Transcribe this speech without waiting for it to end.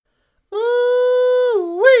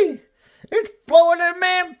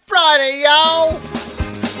Friday, y'all!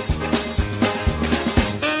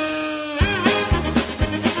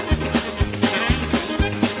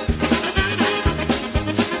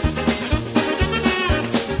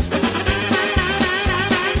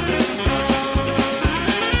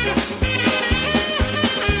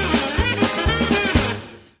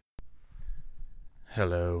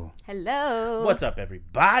 Hello. Hello. What's up,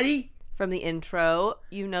 everybody? From the intro,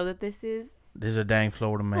 you know that this is This is a dang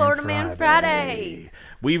Florida Man Florida Friday. Man Friday.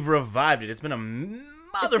 We've revived it. It's been a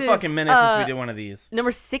motherfucking minute since we did one of these.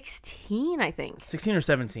 number 16, I think. 16 or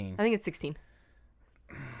 17? I think it's 16.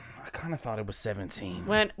 I kind of thought it was 17.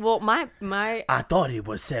 My I thought it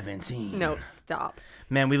was 17. No, stop.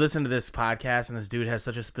 Man, we listened to this podcast, and this dude has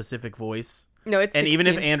such a specific voice. No, it's 16. And even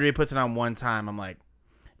if Andrea puts it on one time, I'm like,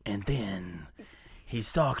 and then he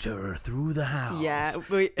stalked her through the house. Yeah,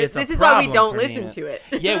 It's this a is why we problem don't for listen Nina. to it.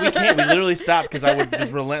 Yeah, we can't. We literally stopped because I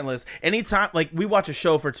was relentless. Anytime, like, we watch a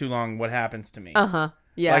show for too long, what happens to me?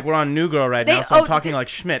 Yeah. Like, we're on New Girl right now, so I'm talking like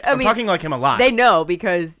Schmidt. I'm talking like him a lot. They know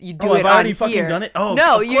because you do it I've on already here. fucking done it? Oh,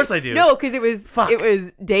 no, of course I do. No, because it was Fuck. it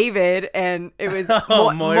was David and it was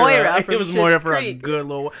Moira. from It was Schitt's Moira for a Creek. good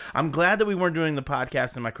little. I'm glad that we weren't doing the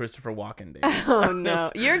podcast in my Christopher Walken days. Oh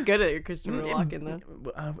no, you're good at your Christopher Walken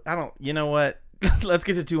though. I don't. You know what? Let's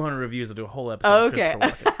get to 200 reviews. I'll do a whole episode. Oh, of okay.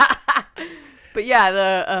 Christopher Walken. But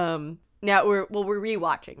yeah, now we're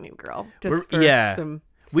rewatching New Girl just for some.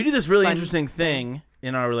 We do this really fun interesting thing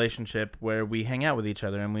in our relationship where we hang out with each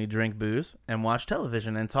other and we drink booze and watch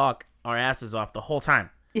television and talk our asses off the whole time.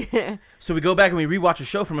 Yeah. So we go back and we rewatch a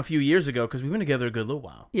show from a few years ago because we've been together a good little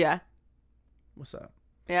while. Yeah. What's up?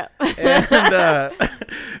 Yeah. And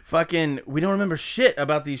fucking, we don't remember shit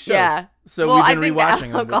about these shows. Yeah. So well, we've been I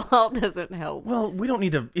think rewatching them. alcohol doesn't help. Well, we don't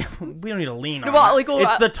need to. We don't need to lean on. Well, that. like, well,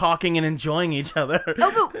 it's the talking and enjoying each other.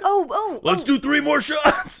 Let's do 3 more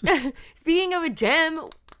shots. Speaking of a gem,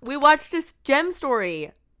 we watched a gem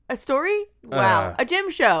story. A story? Wow. A gem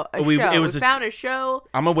show. We found a show.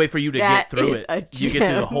 I'm gonna wait for you to get through it. You get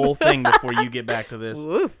through the whole thing before you get back to this.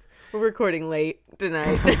 Woof. We're recording late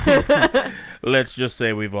tonight. Let's just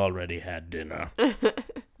say we've already had dinner.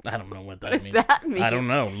 I don't know what that means. What does that mean? I don't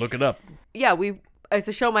know. Look it up. Yeah, it's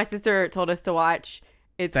a show my sister told us to watch.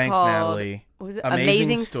 It's Thanks, called, Natalie. What was it?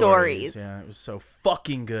 Amazing Stories. Yeah, it was so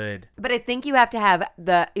fucking good. But I think you have to have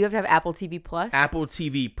Apple TV Plus. Apple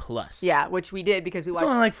TV Plus. Yeah, which we did because we watched.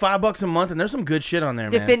 It's only like $5 a month, and there's some good shit on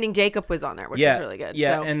there, man. Defending Jacob was on there, which was really good.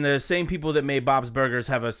 Yeah, so. and the same people that made Bob's Burgers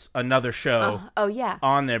have another show.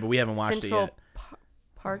 On there, but we haven't watched Central it yet.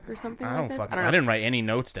 Park or something. I don't like fucking. I I didn't write any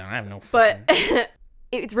notes down. I have no. Fucking... But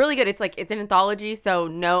it's really good. It's an anthology,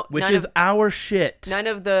 so which is our shit. None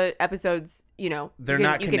of the episodes, they're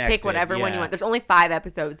not. You can pick whatever one you want. There's only 5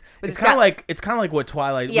 episodes. But it's kind of like what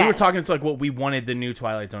Twilight. Yeah. We were talking. It's like what we wanted the new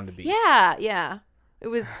Twilight Zone to be. Yeah. It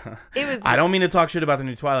was. I don't mean to talk shit about the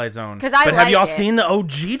new Twilight Zone. But have y'all seen the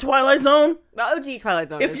OG Twilight Zone? The OG Twilight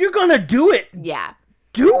Zone. If you're gonna do it, yeah,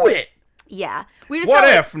 do it. Yeah. We just what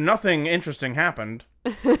if nothing interesting happened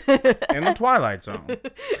in the Twilight Zone?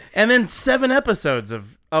 And then 7 episodes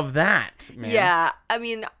of that, man. Yeah. I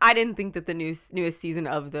mean, I didn't think that the newest season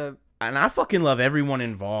of the... And I fucking love everyone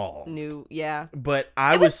involved. Yeah. But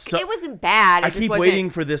it wasn't bad. I keep waiting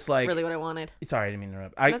for this, like... really what I wanted. Sorry, I didn't mean to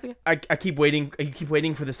interrupt. Okay. I keep waiting. I keep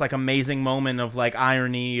waiting for this, like, amazing moment of, like,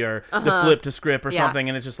 irony or the flip to script or something.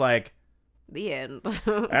 And it's just like... The end.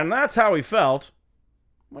 And that's how he felt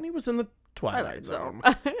when he was in the Twilight Zone.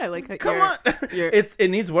 I like how Come on. It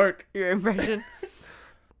needs work. Your impression.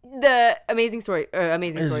 The Amazing Stories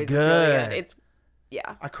good. is really good. It's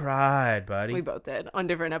I cried, buddy. We both did on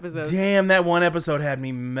different episodies. Damn, that one episode had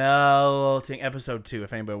me melting. Episode 2,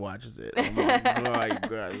 if anybody watches it. Oh my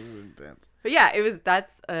god, this is intense. But yeah,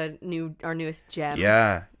 that's our newest gem.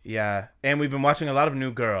 Yeah. And we've been watching a lot of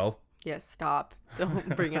New Girl. Yes, stop.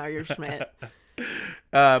 Don't bring out your Schmidt.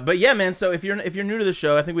 But yeah, man. So if you're new to the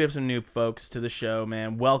show, I think we have some new folks to the show,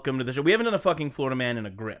 man. Welcome to the show. We haven't done a fucking Florida Man in a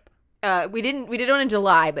grip. We did one in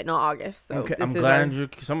July, but not August. So okay, I'm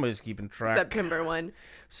glad somebody's keeping track. September one.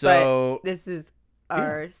 So but this is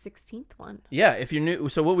our 16th one. Yeah, if you're new,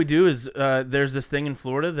 so what we do is there's this thing in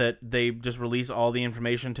Florida that they just release all the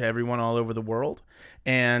information to everyone all over the world,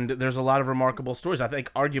 and there's a lot of remarkable stories. I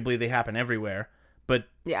think arguably they happen everywhere, but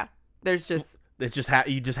yeah, there's just. It just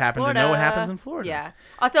you just happen to know what happens in Florida. Yeah.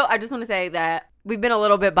 Also, I just want to say that we've been a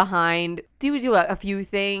little bit behind due to a few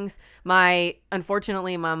things.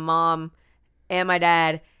 Unfortunately, my mom and my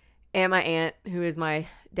dad and my aunt, who is my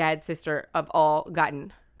dad's sister, have all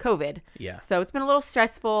gotten COVID. Yeah. So it's been a little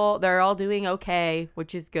stressful. They're all doing okay,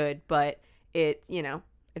 which is good, but it's,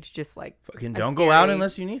 It's just like Fucking a don't go out scary-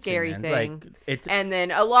 unless you need scary to, man. thing. Like, it's And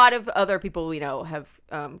then a lot of other people we know have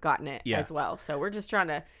gotten it Yeah. as well. So we're just trying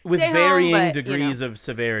to with stay varying home, but, degrees of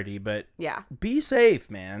severity, but Yeah, be safe,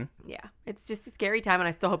 man. yeah. It's just a scary time, and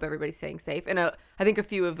I still hope everybody's staying safe. And I think a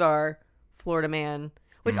few of our Florida Man,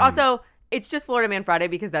 which also it's just Florida Man Friday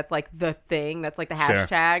because that's like the thing. That's like the Sure.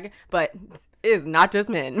 hashtag, but it is not just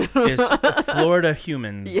men. It's Florida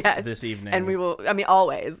humans Yes. this evening. And we will. I mean,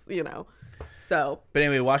 always. So But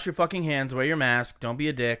anyway, wash your fucking hands, wear your mask, don't be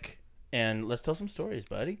a dick, and let's tell some stories,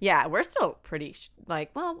 buddy. yeah, we're still pretty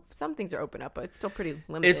well, some things are open up, but it's still pretty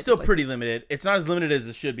limited. It's still Like, pretty limited. It's not as limited as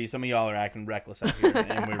it should be. Some of y'all are acting reckless out here,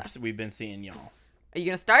 and we've been seeing y'all. Are you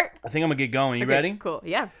gonna start? I think I'm gonna get going. You Okay, ready? Cool.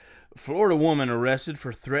 Yeah. Florida woman arrested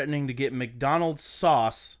for threatening to get McDonald's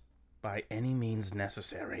sauce by any means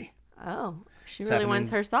necessary. Oh, she This really happened wants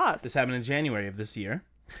in- her sauce. This happened in January of this year.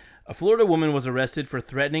 A Florida woman was arrested for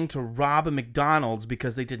threatening to rob a McDonald's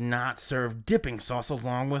because they did not serve dipping sauce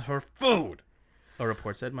along with her food, a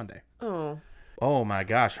report said Monday. Oh, Oh my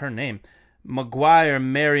gosh, her name. McGuire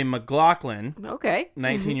Mary McLaughlin, okay.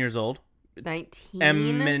 19 years old. 19.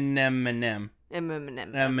 Eminem.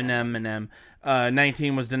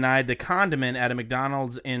 19 was denied the condiment at a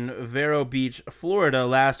McDonald's in Vero Beach, Florida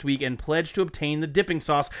last week and pledged to obtain the dipping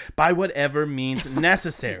sauce by whatever means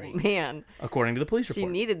necessary, Man, according to the police she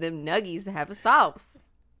report. needed them nuggies to have a sauce.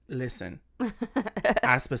 Listen,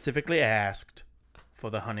 I specifically asked for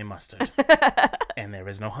the honey mustard, and there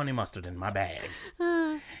is no honey mustard in my bag,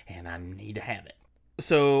 and I need to have it.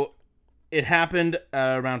 So it happened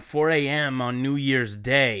around 4 a.m. on New Year's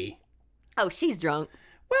Day. Oh, she's drunk.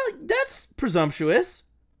 Well, that's presumptuous.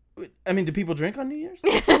 I mean, do people drink on New Year's?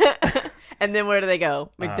 And then where do they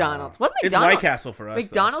go? McDonald's. What It's McDonald's? White Castle for us. though.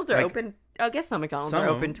 McDonald's are Like, open. I guess some McDonald's some are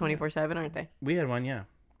of open them, 24/7, aren't they? We had one, yeah.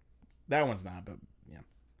 That one's not, but yeah.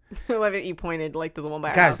 I love it. You pointed like to the one by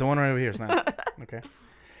our Guys, house. the one right over here is not. Okay.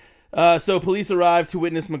 So police arrived to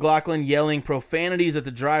witness McLaughlin yelling profanities at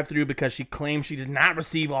the drive-thru because she claimed she did not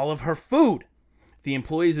receive all of her food. The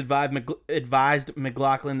employees advised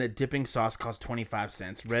McLaughlin that dipping sauce cost 25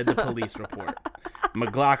 cents, read the police report.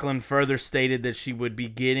 McLaughlin further stated that she would be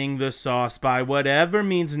getting the sauce by whatever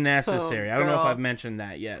means necessary. I don't know if girl. I've mentioned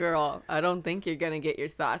that yet. Girl, I don't think you're gonna get your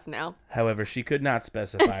sauce now. However, she could not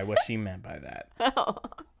specify what she meant by that.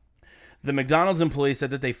 The McDonald's employee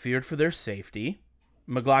said that they feared for their safety.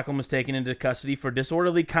 McLaughlin was taken into custody for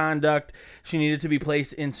disorderly conduct. She needed to be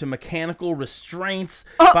placed into mechanical restraints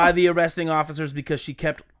by the arresting officers because she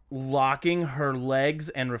kept locking her legs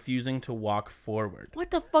and refusing to walk forward.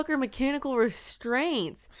 What the fuck are mechanical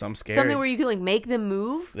restraints? Some scary. Something where you can like make them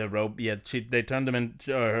move? The rope, yeah, they turned her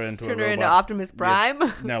into a Turn her robot. into Optimus Prime?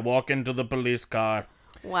 Now walk into the police car.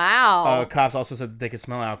 Wow. Cops also said that they could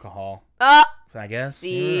smell alcohol. So I guess.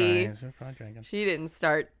 See. You're right. She's probably drinking. She didn't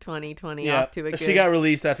start 2020 Yeah, off to a good... she got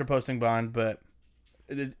released after posting bond, but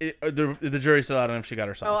the jury's still out on if she got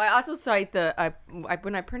her sauce. Oh, I also cite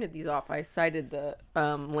when I printed these off, I cited the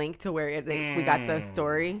link to where we got the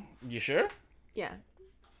story. You sure? Yeah.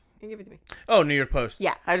 You give it to me. Oh, New York Post.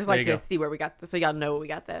 Yeah, I just There like you to go. see where we got so y'all know where we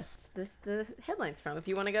got the headlines from. If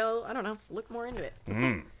you want to go, I don't know, look more into it.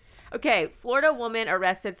 Okay, Florida woman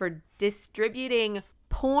arrested for distributing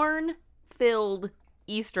porn-filled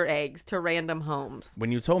Easter eggs to random homes.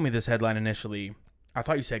 When you told me this headline initially, I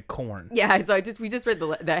thought you said corn. Yeah, so we just read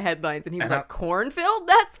the headlines, and he was And like, "Cornfield?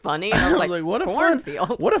 That's funny." And I was like, what a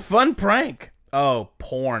cornfield. what a fun prank. Oh,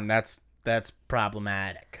 porn. That's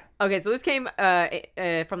problematic. Okay, so this came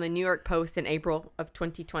from the New York Post in April of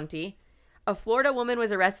 2020. A Florida woman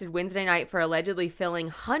was arrested Wednesday night for allegedly filling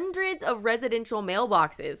hundreds of residential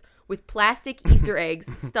mailboxes with plastic Easter eggs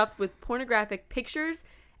stuffed with pornographic pictures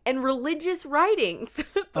and religious writings.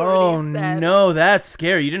 Oh authorities said. no, that's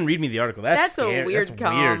scary. You didn't read me the article. That's scary. a weird That's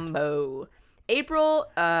combo. April.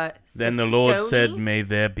 Then the Lord Sistoni- said, "May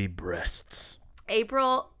there be breasts."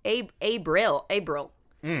 April. Abril.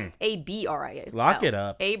 It's A-B-R-I-A. Lock it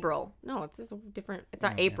up. April. No, it's just a different. It's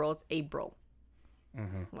not April. It's April.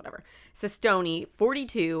 Whatever. Sistoni,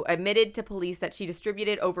 42, admitted to police that she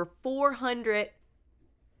distributed over 400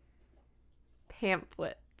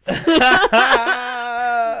 pamphlets.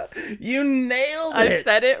 You nailed I it.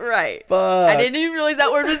 said it right. Fuck. I didn't even realize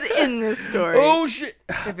that word was in this story. Oh shit.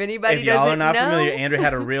 If anybody If y'all are doesn't not know, familiar, Andrew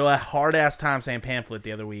had a real hard ass time saying pamphlet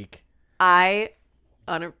the other week. I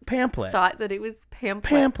Pamphlet. thought that it was pamphlet.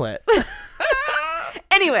 Pamphlet.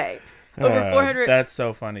 Anyway, over 400 That's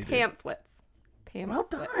so funny, dude. pamphlets. Well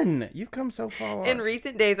done. You've come so far. In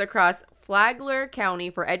recent days across Flagler County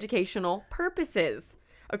for educational purposes,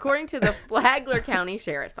 according to the Flagler County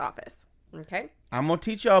Sheriff's Office. Okay. I'm gonna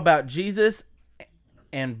teach y'all about Jesus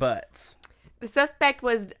and butts. The suspect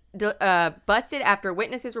was busted after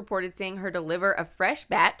witnesses reported seeing her deliver a fresh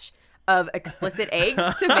batch of explicit eggs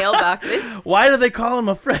to mailboxes. Why do they call them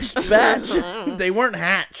a fresh batch? They weren't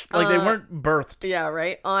hatched. Like, they weren't birthed. Yeah,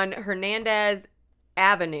 right. On Hernandez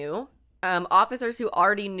Avenue, officers who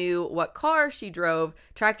already knew what car she drove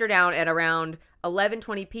tracked her down at around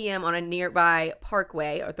 11:20 p.m. on a nearby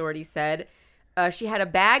parkway, authorities said. She had a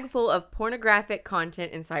bag full of pornographic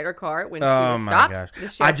content inside her car when she was stopped.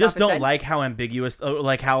 Gosh. I just don't like how ambiguous,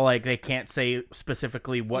 like how like they can't say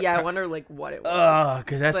specifically what. Yeah, I wonder like what it was.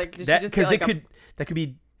 Because that's like, because it could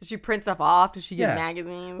be. Does she print stuff off? Does she get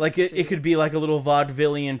magazines? Like it could be like a little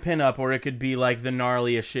vaudevillian pinup, or it could be like the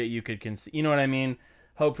gnarliest shit you could conceive. You know what I mean?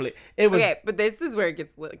 Hopefully, it was. Okay, but this is where it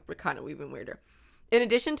gets like kind of even weirder. In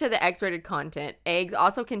addition to the X-rated content, eggs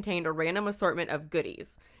also contained a random assortment of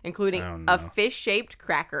goodies, including a fish-shaped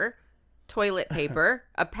cracker, toilet paper,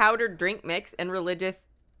 a powdered drink mix, and religious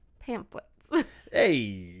pamphlets.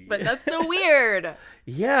 Hey. But that's so weird.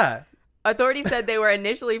 Yeah. Authorities said they were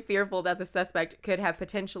initially fearful that the suspect could have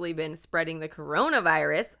potentially been spreading the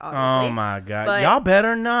coronavirus, obviously. Oh, my God. Y'all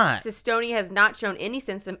better not. Sistoni has not shown any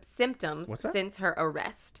symptoms since her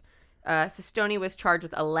arrest. Sistoni was charged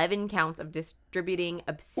with 11 counts of distributing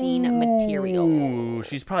obscene material. Ooh,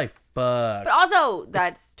 she's probably fucked. But also,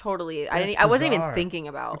 that's totally... I wasn't even thinking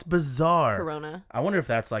about... It's bizarre. Corona. I wonder if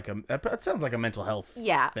that's like that sounds like a mental health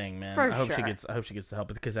thing, man. I hope she gets the help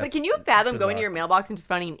because that's... But can you fathom going to your mailbox and just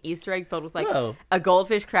finding an Easter egg filled with like a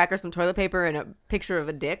goldfish cracker, some toilet paper, and a picture of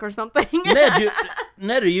a dick or something?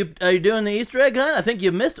 Ned, are you doing the Easter egg hunt? I think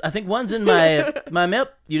you missed. I think one's in my mail.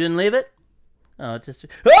 You didn't leave it? Oh, it's just...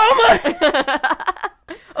 Oh, my...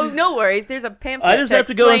 Oh, no worries. There's a pamphlet. I just have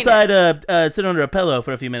to go inside, sit under a pillow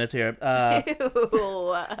for a few minutes here.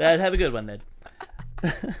 Ew. Have a good one, Ned.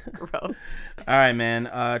 Gross. All right,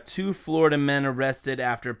 man. 2 Florida men arrested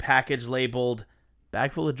after package labeled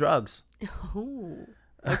bag full of drugs. Ooh.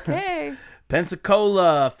 Okay.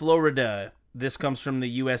 Pensacola, Florida. This comes from the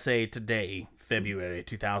USA Today, February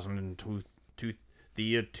 2002, the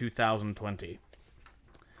year 2020.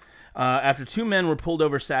 After 2 men were pulled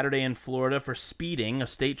over Saturday in Florida for speeding, a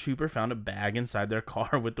state trooper found a bag inside their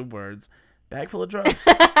car with the words, "Bag full of drugs."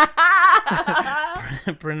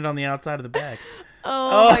 Printed on the outside of the bag.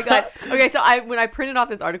 Oh my God. Okay, so when I printed off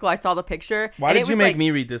this article, I saw the picture. Why did you make me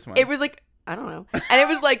read this one? It was like, I don't know. And it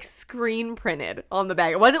was like screen printed on the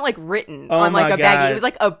bag. It wasn't like written on like a baggie. It was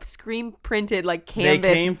like a screen printed like canvas bag.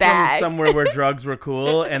 They came from somewhere where drugs were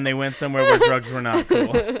cool, and they went somewhere where drugs were not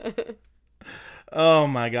cool. Oh,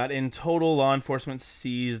 my God. In total, law enforcement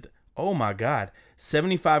seized,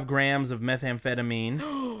 75 grams of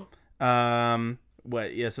methamphetamine.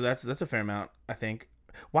 What? Yeah, so that's a fair amount, I think.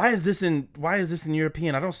 Why is this in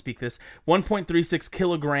European? I don't speak this. 1.36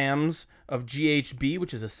 kilograms of GHB,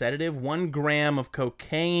 which is a sedative, 1 gram of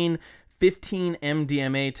cocaine, 15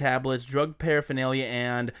 MDMA tablets, drug paraphernalia,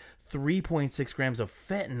 and 3.6 grams of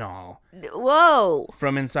fentanyl. Whoa.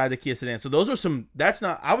 From inside the Kia sedan. So those are some,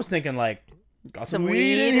 I was thinking like, got some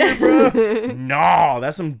weed in here, bro? No,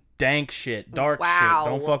 that's some dank shit, dark shit.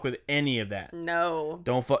 Don't fuck with any of that. No.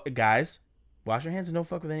 Don't fuck, guys. Wash your hands and don't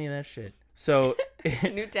fuck with any of that shit. So,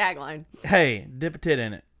 new tagline. Hey, dip a tit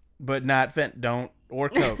in it, but not don't or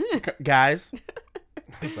coke, guys.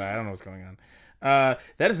 I'm sorry, I don't know what's going on.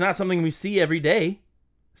 That is not something we see every day,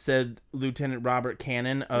 said Lieutenant Robert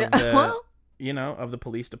Cannon of the. Of the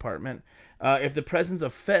police department. If the presence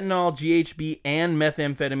of fentanyl, GHB, and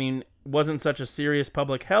methamphetamine wasn't such a serious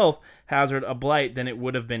public health hazard, a blight, then it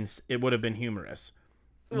would have been humorous.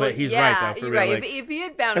 Well, but he's right, though. For real. Right. Like, if he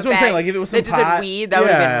had found that's a what bag I'm saying. Like, if it was some that just had weed, that would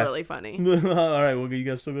have been really funny. All right, well, you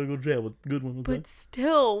guys still gotta go to jail. Good one. But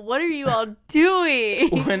still, what are you all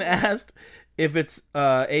doing? When asked if it's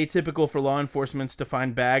atypical for law enforcement to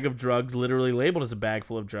find bag of drugs literally labeled as a bag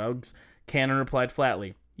full of drugs, Cannon replied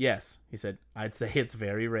flatly, "Yes," he said. "I'd say it's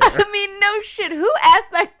very rare." I mean, no shit. Who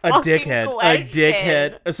asked that fucking question? A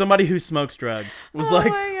dickhead. Somebody who smokes drugs was what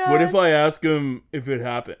if I ask him if it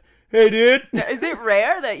happened? Hey, dude. Now, is it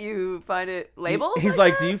rare that you find it labeled? He's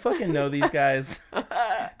like, do you fucking know these guys?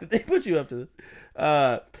 Did they put you up to this?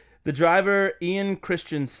 The driver, Ian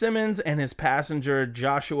Christian Simmons, and his passenger,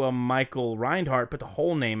 Joshua Michael Reinhardt, put the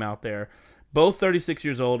whole name out there. Both 36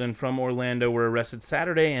 years old and from Orlando were arrested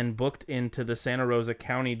Saturday and booked into the Santa Rosa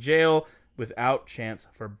County Jail without chance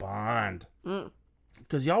for bond.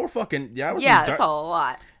 Because y'all were fucking... that's a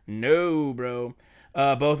lot. No, bro.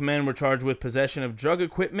 Both men were charged with possession of drug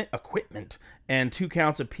equipment, and 2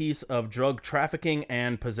 counts apiece of drug trafficking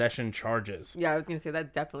and possession charges. Yeah, I was going to say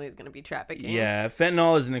that definitely is going to be trafficking. Yeah,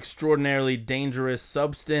 fentanyl is an extraordinarily dangerous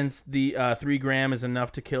substance. The 3 gram is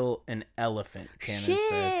enough to kill an elephant, Cannon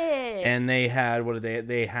said. And they had, what did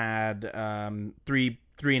they had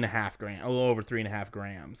 3.5 grams, a little over 3.5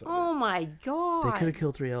 grams. Oh my God. They could have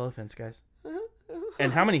killed 3 elephants, guys.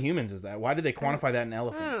 And how many humans is that? Why did they quantify that in I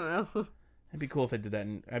elephants? don't know. It'd be cool if they did that.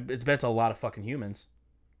 It's bet it's a lot of fucking humans.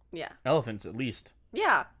 Yeah. Elephants, at least.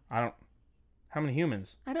 Yeah. How many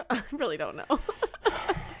humans? I really don't know.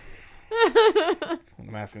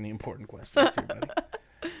 I'm asking the important questions here,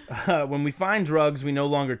 buddy. When we find drugs, we no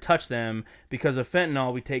longer touch them. Because of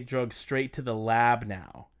fentanyl, we take drugs straight to the lab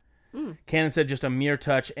now. Cannon said just a mere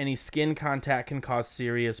touch, any skin contact can cause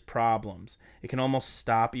serious problems. It can almost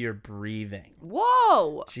stop your breathing.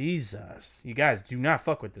 Whoa. Jesus. You guys, do not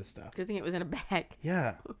fuck with this stuff. Good thing it was in a bag.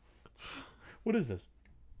 Yeah. What is this?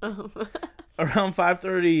 Around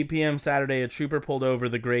 5:30 p.m. Saturday, a trooper pulled over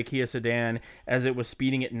the gray Kia sedan as it was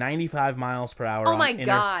speeding at 95 miles per hour. Oh my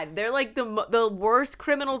God. They're like the worst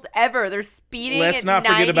criminals ever. They're speeding Let's at not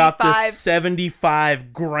 95. forget about the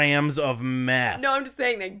 75 grams of meth. No, I'm just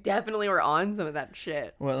saying they definitely were on some of that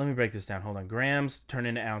shit. Well, let me break this down. Hold on. Grams turn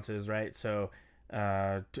into ounces, right? So,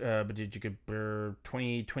 but did you get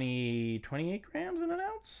 28 grams in an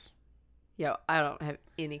ounce? Yo, I don't have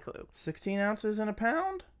any clue. 16 ounces in a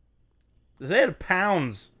pound? They had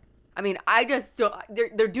pounds. I mean, I just don't.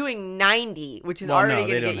 They're doing 90, which is Well, already no, going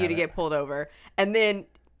they to don't get you to have get pulled over. And then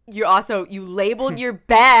you labeled your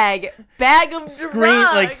bag of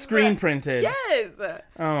drugs. Screen printed. Yes.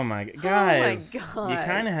 Oh my God. Guys. God. You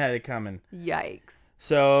kind of had it coming. Yikes.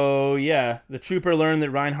 So, yeah, the trooper learned that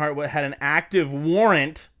Reinhardt had an active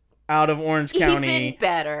warrant out of Orange County. Even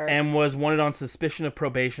better. And was wanted on suspicion of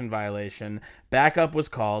probation violation. Backup was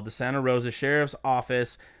called. The Santa Rosa Sheriff's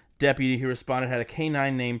Office deputy who responded had a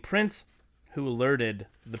canine named Prince who alerted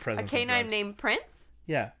the presence of A canine drugs. named Prince?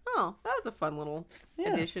 Yeah. Oh, that was a fun little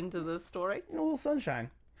addition to the story. A little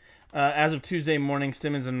sunshine. As of Tuesday morning,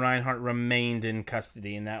 Simmons and Reinhardt remained in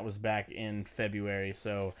custody, and that was back in February.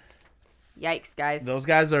 So, yikes, guys. those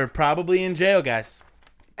guys are probably in jail, guys.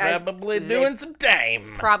 Probably doing some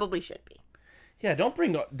time. Probably should be. Yeah, don't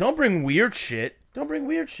bring weird shit. Don't bring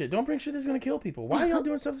weird shit. Don't bring shit that's gonna kill people. Why are y'all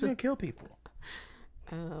doing stuff that's gonna kill people?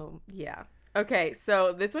 Yeah. Okay,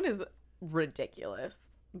 so this one is ridiculous,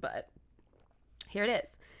 but here it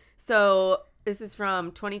is. So this is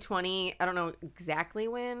from 2020. I don't know exactly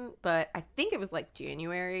when, but I think it was like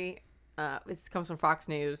January. This comes from Fox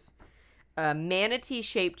News.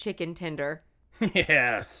 Manatee-shaped chicken tender.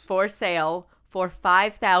 Yes. For sale for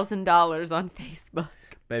 $5,000 on Facebook.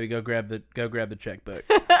 Baby, go grab the checkbook.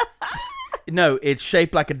 No, it's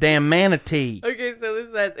shaped like a damn manatee. Okay, so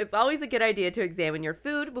this says, it's always a good idea to examine your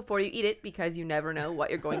food before you eat it because you never know what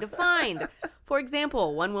you're going to find. For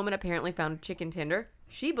example, one woman apparently found a chicken tender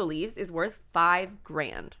she believes is worth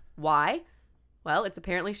 $5,000. Why? Well, it's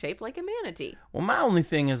apparently shaped like a manatee. Well, my only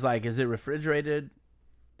thing is like, is it refrigerated?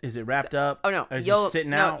 Is it wrapped up? Oh no, Or is it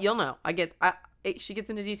sitting out? You'll know. She gets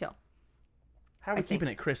into detail. How are we keeping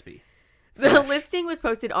it crispy? The listing was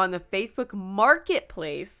posted on the Facebook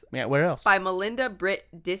Marketplace. Yeah, where else? By Melinda Britt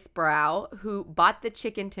Disbrow, who bought the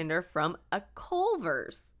chicken tender from a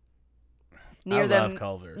Culver's. I love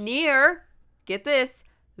Culver's. Near, get this,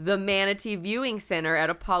 the Manatee Viewing Center at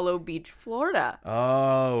Apollo Beach, Florida.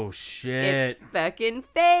 Oh, shit. It's fucking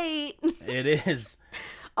fate. It is.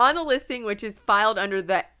 On the listing, which is filed under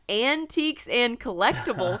the Antiques and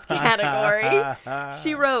Collectibles category,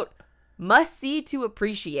 she wrote, must see to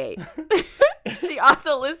appreciate. She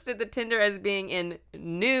also listed the tender as being in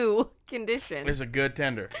new condition. It's a good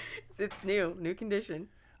tender. It's new condition.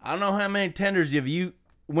 I don't know how many tenders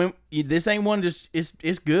this ain't one. Just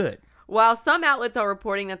it's good. While some outlets are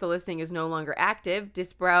reporting that the listing is no longer active,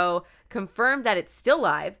 Disbrow confirmed that it's still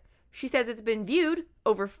live. She says it's been viewed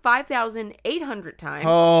over 5,800 times.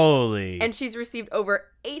 Holy! And she's received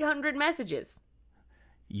over 800 messages.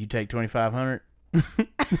 You take 2,500.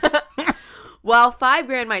 While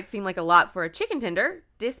 $5,000 might seem like a lot for a chicken tender,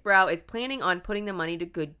 Disbrow is planning on putting the money to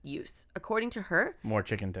good use. According to her, more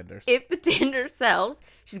chicken tenders. If the tender sells,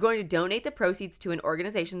 she's going to donate the proceeds to an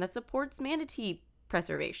organization that supports manatee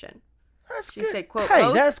preservation. That's she good. said, quote,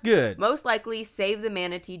 hey, that's good. Most likely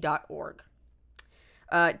savethemanatee.org.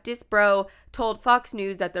 Disbrow told Fox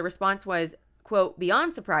News that the response was, quote,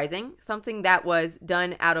 beyond surprising, something that was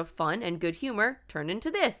done out of fun and good humor turned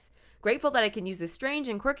into this. Grateful that I can use this strange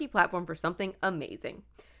and quirky platform for something amazing.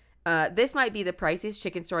 This might be the priciest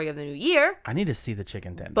chicken story of the new year. I need to see the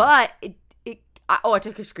chicken tender. But I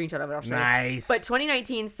took a screenshot of it. I'll show you. Nice. But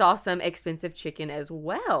 2019 saw some expensive chicken as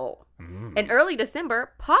well. In early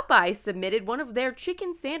December, Popeyes submitted one of their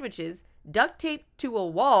chicken sandwiches duct taped to a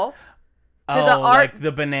wall to the Art like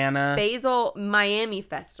the banana Basel Miami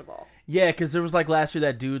Festival. Yeah, because there was like last year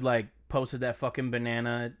that dude like posted that fucking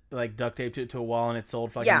banana, like duct taped it to a wall and it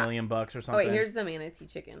sold fucking $1 million or something. Oh wait, here's the manatee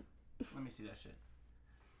chicken. Let me see that shit.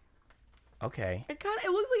 Okay. It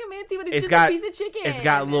looks like a manatee, but it's just a piece of chicken. It's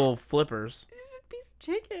got little flippers. It's just a piece of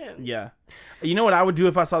chicken. Yeah. You know what I would do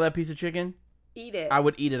if I saw that piece of chicken? Eat it. I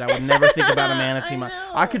would eat it. I would never think about a manatee.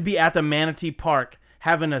 I could be at the manatee park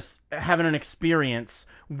having an experience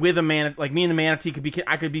with a manatee. Like me and the manatee could be.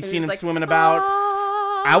 I could be seeing him swimming about.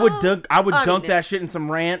 I would dunk that shit in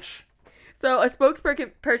some ranch. So a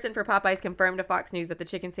spokesperson for Popeyes confirmed to Fox News that the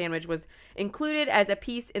chicken sandwich was included as a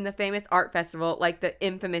piece in the famous art festival, like the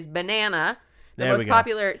infamous banana. The most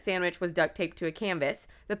popular sandwich was duct taped to a canvas.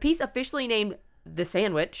 The piece, officially named the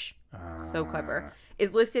sandwich, so clever,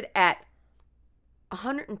 is listed at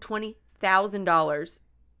 $120,000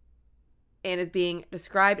 and is being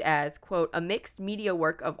described as, quote, a mixed media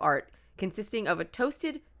work of art consisting of a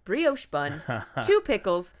toasted brioche bun, 2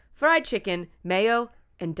 pickles, fried chicken, mayo,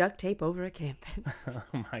 and duct tape over a canvas. Oh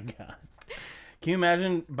my god! Can you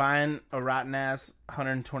imagine buying a rotten ass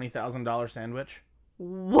 $120,000 sandwich?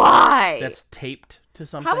 Why? That's taped to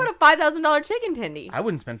something. How about a $5,000 chicken tendy? I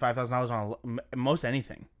wouldn't spend $5,000 on most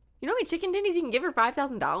anything. You know how many chicken tendies you can get for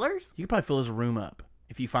 $5,000? You could probably fill his room up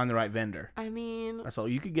if you find the right vendor. I mean, that's all.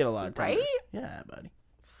 You could get a lot of tenders. Right? Yeah, buddy.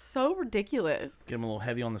 So ridiculous. Get him a little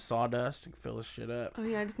heavy on the sawdust and fill his shit up. Oh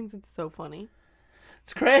yeah, I just think it's so funny.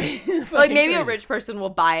 It's crazy. Like maybe a rich person will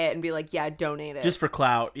buy it and be like, yeah, donate it. Just for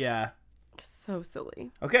clout, yeah. So silly.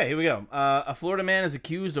 Okay, here we go. A Florida man is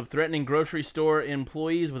accused of threatening grocery store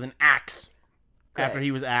employees with an axe after he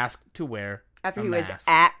was asked to wear a mask. Was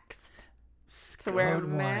axed to wear a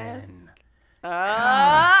mask.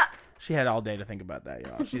 She had all day to think about that,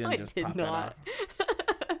 y'all. She didn't just pop that off.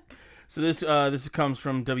 That So this comes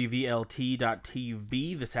from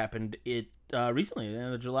WVLT.TV. This happened recently, in the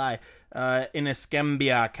end of July, in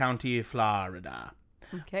Escambia County, Florida.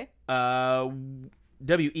 Okay.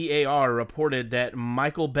 WEAR reported that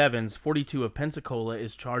Michael Bevins, 42 of Pensacola,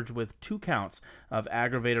 is charged with 2 counts of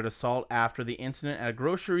aggravated assault after the incident at a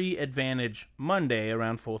Grocery Advantage Monday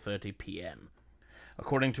around 4:30 p.m.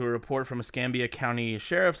 According to a report from Escambia County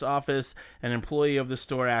Sheriff's Office, an employee of the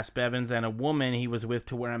store asked Bevins and a woman he was with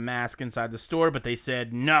to wear a mask inside the store, but they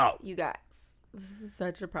said no. You guys, this is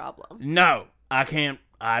such a problem. No, I can't.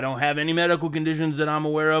 I don't have any medical conditions that I'm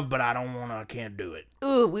aware of, but I can't do it.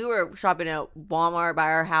 Ooh, we were shopping at Walmart by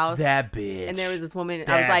our house. That bitch. And there was this woman.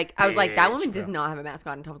 I was like, that woman does not have a mask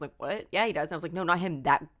on. And Tom was like, what? Yeah, he does. And I was like, no, not him.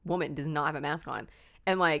 That woman does not have a mask on.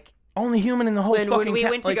 And like, only human in the whole fucking when we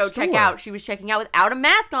went to go store. check out, she was checking out without a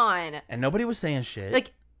mask on. And nobody was saying shit.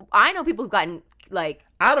 Like, I know people who've gotten like.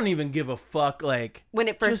 I don't even give a fuck. Like, when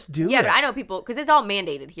it first, just do it. Yeah, but I know people because it's all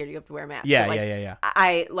mandated here. You have to wear a mask. Yeah, so, like, yeah.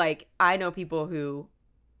 I know people who.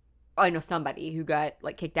 I know somebody who got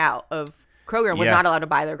like kicked out of Kroger and was not allowed to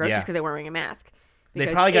buy their groceries because they weren't wearing a mask.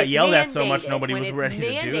 They probably got yelled at so much nobody was ready to do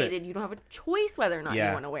it. Mandated, you don't have a choice whether or not you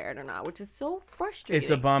want to wear it or not, which is so frustrating. It's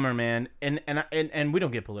a bummer, man. And we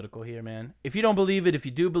don't get political here, man. If you don't believe it, if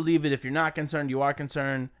you do believe it, if you're not concerned, you are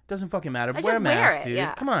concerned. Doesn't fucking matter. Wear a mask, dude.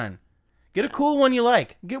 Yeah. Come on. Get a cool one you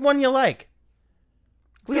like. Get one you like.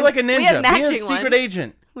 Feel like a ninja. Be a secret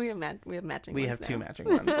agent. We have matching We ones have 2 now. matching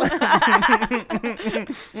ones.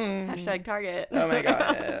 Hashtag Target. Oh my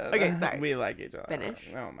god. Okay, sorry. We like each other.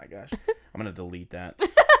 Finish. Oh my gosh. I'm going to delete that.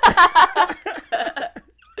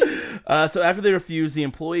 So after they refused, the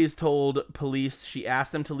employees told police she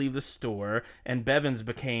asked them to leave the store, and Bevins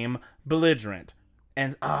became belligerent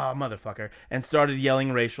and motherfucker and started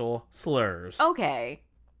yelling racial slurs. Okay.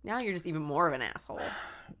 Now you're just even more of an asshole.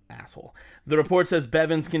 Asshole. The report says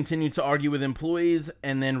Bevins continued to argue with employees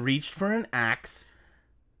and then reached for an axe,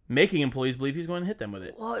 making employees believe he's going to hit them with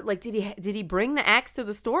it. What? Like, did he bring the axe to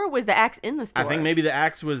the store, or was the axe in the store? I think maybe the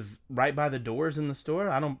axe was right by the doors in the store.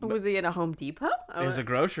 I don't. Was he at a Home Depot? It was a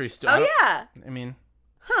grocery store. Oh yeah. I mean,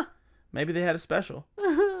 huh? Maybe they had a special.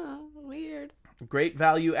 Weird. Great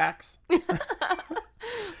value axe.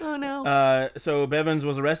 Oh no. So Bevins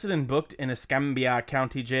was arrested and booked in Escambia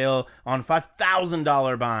County Jail on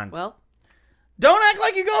 $5,000 bond. Well, don't act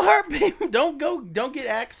like you're gonna hurt people. Don't get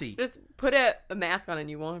axey. Just put a mask on and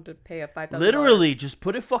you won't have to pay a $5,000. Literally, just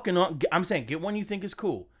put it fucking on. I'm saying, get one you think is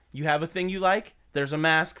cool. You have a thing you like. There's a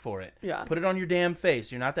mask for it. Yeah. Put it on your damn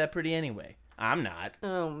face. You're not that pretty anyway. I'm not.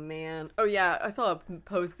 Oh man. Oh yeah. I saw a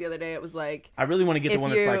post the other day. It was like, I really want to get the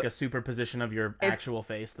one that's like a superposition of your actual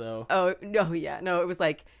face, though. Oh no, yeah, no. It was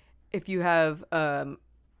like, if you have a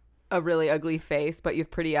really ugly face but you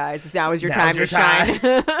have pretty eyes, now is your time to shine.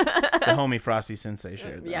 The homie Frosty Sensei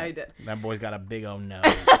shared that. Yeah, he did. That boy's got a big old nose.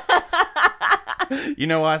 You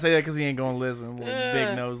know why I say that? Because he ain't gonna listen.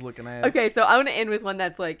 Big nose looking ass. Okay, so I want to end with one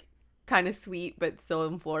that's like kind of sweet, but still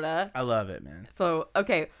in Florida. I love it, man. So,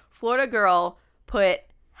 okay, Florida girl put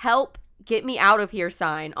 "Help, get me out of here"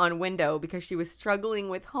 sign on window because she was struggling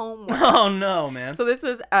with homework. Oh, no, man. So this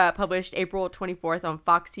was published April 24th on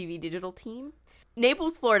Fox TV Digital Team.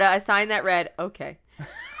 Naples, Florida, a sign that read, okay,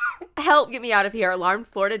 "Help, get me out of here," alarmed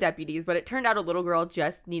Florida deputies, but it turned out a little girl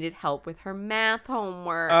just needed help with her math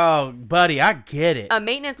homework. Oh, buddy, I get it. A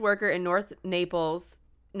maintenance worker in North Naples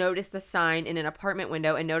noticed the sign in an apartment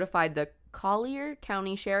window and notified the Collier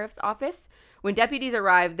County Sheriff's Office. When deputies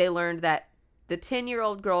arrived, they learned that the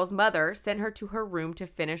 10-year-old girl's mother sent her to her room to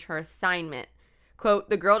finish her assignment. Quote,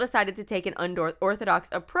 "The girl decided to take an unorthodox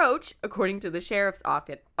approach," according to the sheriff's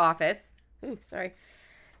office. Ooh, sorry.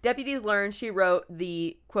 Deputies learned she wrote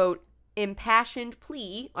the, quote, "impassioned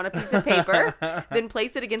plea" on a piece of paper, then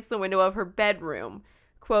placed it against the window of her bedroom.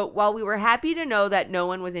 Quote, "While we were happy to know that no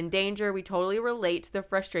one was in danger, we totally relate to the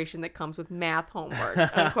frustration that comes with math homework,"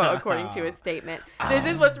 unquote, according to his statement. This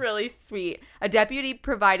is what's really sweet. A deputy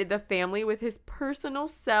provided the family with his personal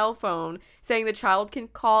cell phone, saying the child can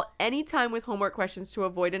call anytime with homework questions to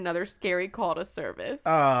avoid another scary call to service.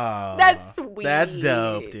 Oh. That's sweet. That's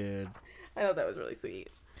dope, dude. I thought that was really sweet.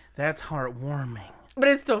 That's heartwarming. But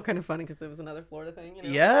it's still kind of funny because it was another Florida thing. You know?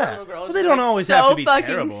 Yeah. Little girl Well, was they don't always have to be fucking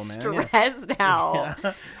terrible, man. Yeah. stressed out.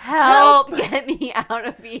 Yeah. Help, get me out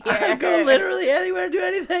of here. I go literally anywhere, do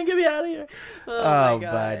anything, get me out of here. Oh, my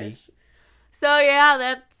buddy. gosh. So yeah,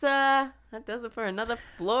 that does it for another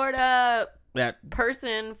Florida That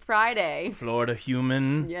person Friday. Florida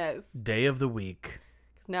human Yes, day of the week.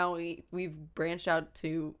 because now we've branched out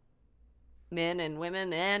to men and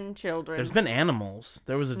women and children. There's been animals.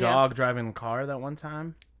 There was a Yeah. dog driving the car that one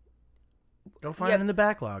time. Go find Yep. it in the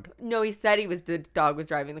backlog. No, he said the dog was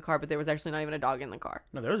driving the car, but there was actually not even a dog in the car.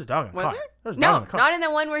 No, there was a dog in the Was car. there? There was a dog No, in the car. not in the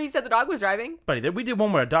one where he said the dog was driving. Buddy, we did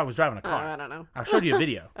one where a dog was driving a car. I don't know. I showed you a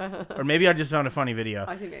video. Or maybe I just found a funny video.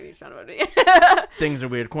 I think maybe you're trying to be. Things are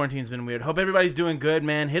weird. Quarantine's been weird. Hope everybody's doing good,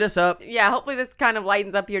 man. Hit us up. Yeah, hopefully this kind of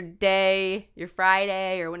lightens up your day, your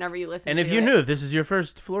Friday, or whenever you listen And to if you're it. new, if this is your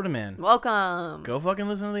first Florida man, Welcome. go fucking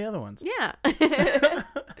listen to the other ones. Yeah.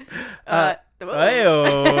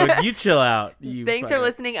 Hey-o, you chill out. You Thanks for fucker.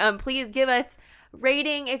 listening. Please give us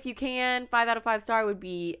rating if you can. 5 out of 5 star would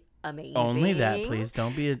be amazing. Only that, please.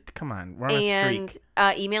 Don't be a... Come on. We're on a streak.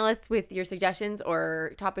 And email us with your suggestions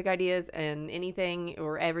or topic ideas and anything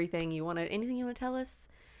or everything you want to tell us.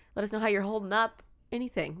 Let us know how you're holding up.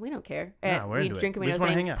 Anything. We don't care. No, we're we into it. drink and We we just know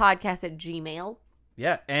wanna things. hang out. Podcast at Gmail.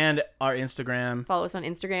 Yeah, and our Instagram. Follow us on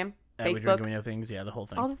Instagram, We drink Facebook, and we know things. Yeah, the whole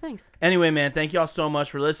thing. all the things. Anyway, man, thank y'all so much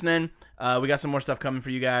for listening. We got some more stuff coming for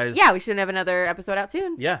you guys. Yeah, we should have another episode out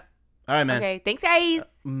soon. Yeah. All right, man. Okay, thanks, guys.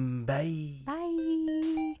 Bye.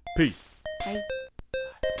 Bye. Peace. Bye.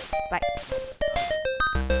 Bye.